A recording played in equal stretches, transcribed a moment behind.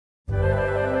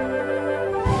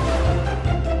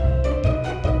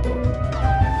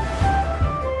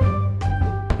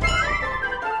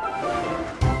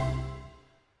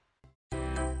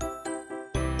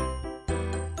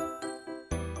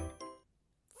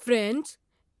Friends,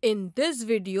 in this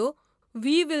video,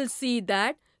 we will see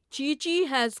that Chi-Chi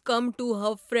has come to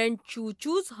her friend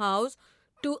Choo-Choo's house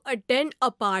to attend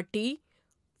a party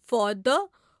for the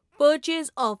purchase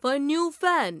of a new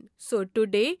fan. So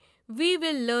today, we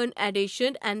will learn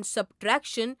addition and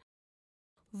subtraction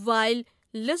while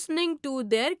listening to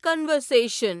their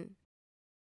conversation.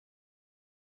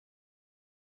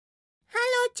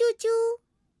 Hello, Choo-Choo.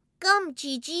 Come,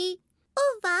 Chi-Chi.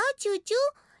 Oh, wow, Choo-Choo.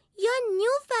 Your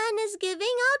new fan is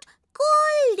giving out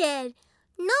cold air.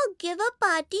 Now give a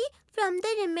party from the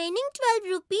remaining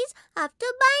 12 rupees after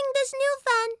buying this new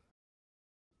fan.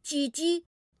 Chi-Chi,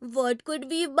 what could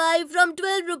we buy from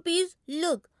 12 rupees?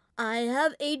 Look, I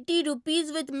have 80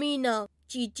 rupees with me now.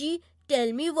 Chi-Chi,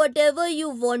 tell me whatever you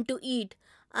want to eat.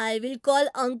 I will call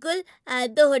uncle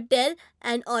at the hotel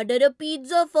and order a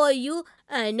pizza for you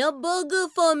and a burger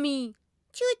for me.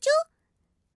 Choo-Choo,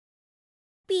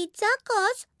 pizza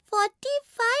costs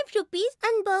 45 rupees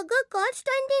and burger costs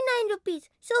 29 rupees.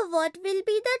 So what will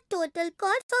be the total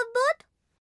cost of both?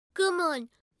 Come on,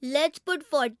 let's put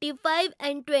 45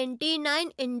 and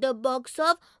 29 in the box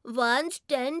of ones,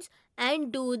 tens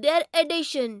and do their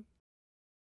addition.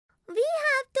 We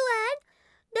have to add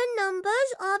the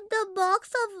numbers of the box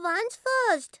of ones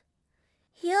first.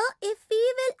 Here, if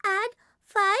we will add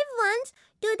 5 ones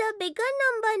to the bigger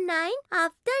number 9,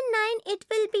 after 9 it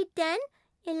will be 10,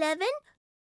 11,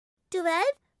 12,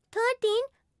 13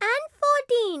 and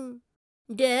 14.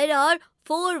 There are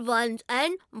 4 ones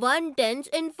and 1 tens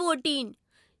in 14.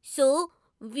 So,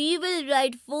 we will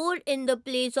write 4 in the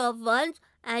place of ones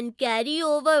and carry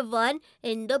over 1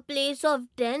 in the place of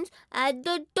tens at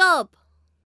the top.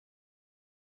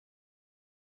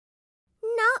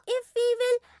 Now, if we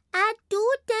will add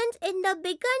 2 tens in the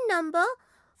bigger number,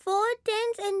 4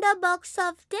 tens in the box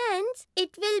of tens,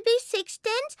 it will be 6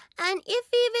 tens, and if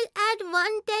we will add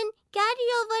 1 ten carry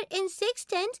over in 6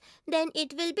 tens, then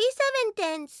it will be 7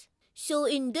 tens. So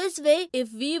in this way,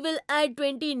 if we will add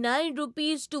 29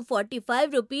 rupees to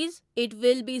 45 rupees, it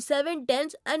will be 7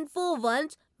 tens and 4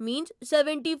 ones means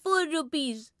 74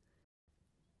 rupees.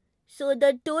 So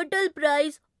the total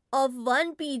price of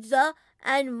 1 pizza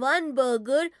and 1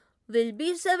 burger will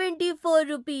be 74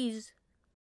 rupees.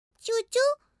 Choo-Choo,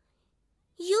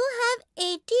 you have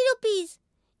 80 rupees.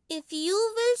 If you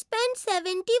will spend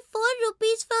 74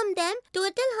 rupees from them,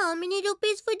 total how many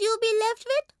rupees would you be left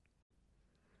with?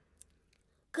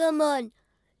 Come on,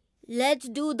 let's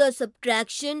do the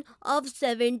subtraction of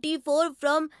 74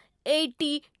 from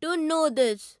 80 to know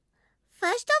this.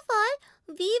 First of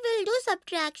all, we will do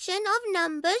subtraction of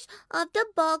numbers of the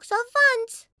box of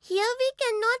ones. Here we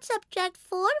cannot subtract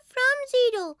 4 from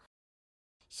 0.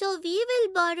 So we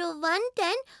will borrow 1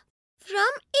 10 from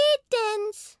 8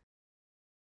 tens.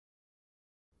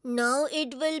 Now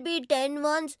it will be 10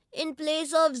 ones in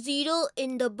place of 0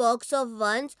 in the box of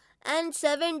ones and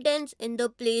 7 tens in the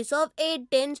place of 8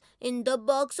 tens in the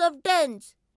box of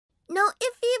tens. Now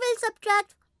if we will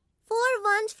subtract 4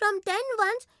 ones from 10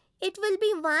 ones, it will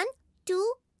be 1,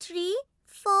 2, 3,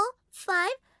 4, 5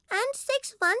 and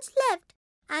 6 ones left.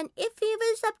 And if we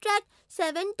will subtract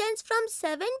 7 tens from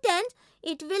 7 tens,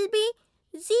 it will be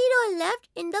 0 left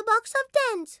in the box of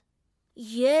tens.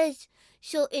 Yes,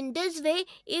 so in this way,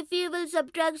 if we will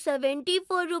subtract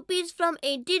 74 rupees from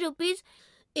 80 rupees,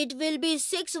 it will be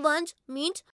 6 ones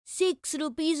means 6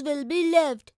 rupees will be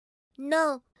left.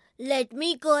 Now, let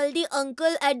me call the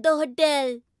uncle at the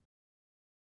hotel.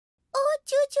 Oh,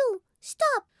 Choo-Choo,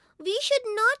 stop. We should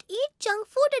not eat junk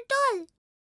food at all.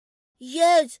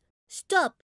 Yes,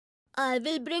 stop. I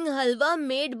will bring halwa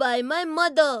made by my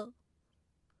mother.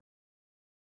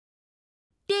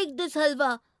 Take this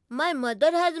halwa. My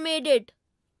mother has made it.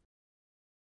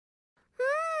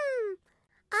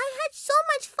 I had so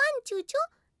much fun, Choo-Choo.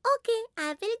 Okay,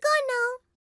 I will go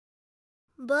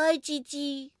now. Bye,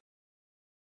 Chi-Chi.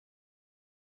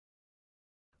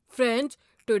 Friends,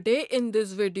 today in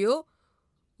this video,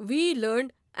 we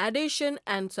learned addition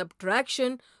and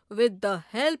subtraction with the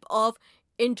help of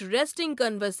interesting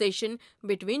conversation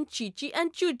between Chi-Chi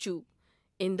and Choo-Choo.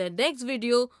 In the next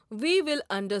video, we will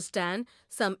understand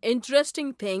some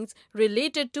interesting things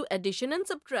related to addition and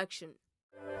subtraction.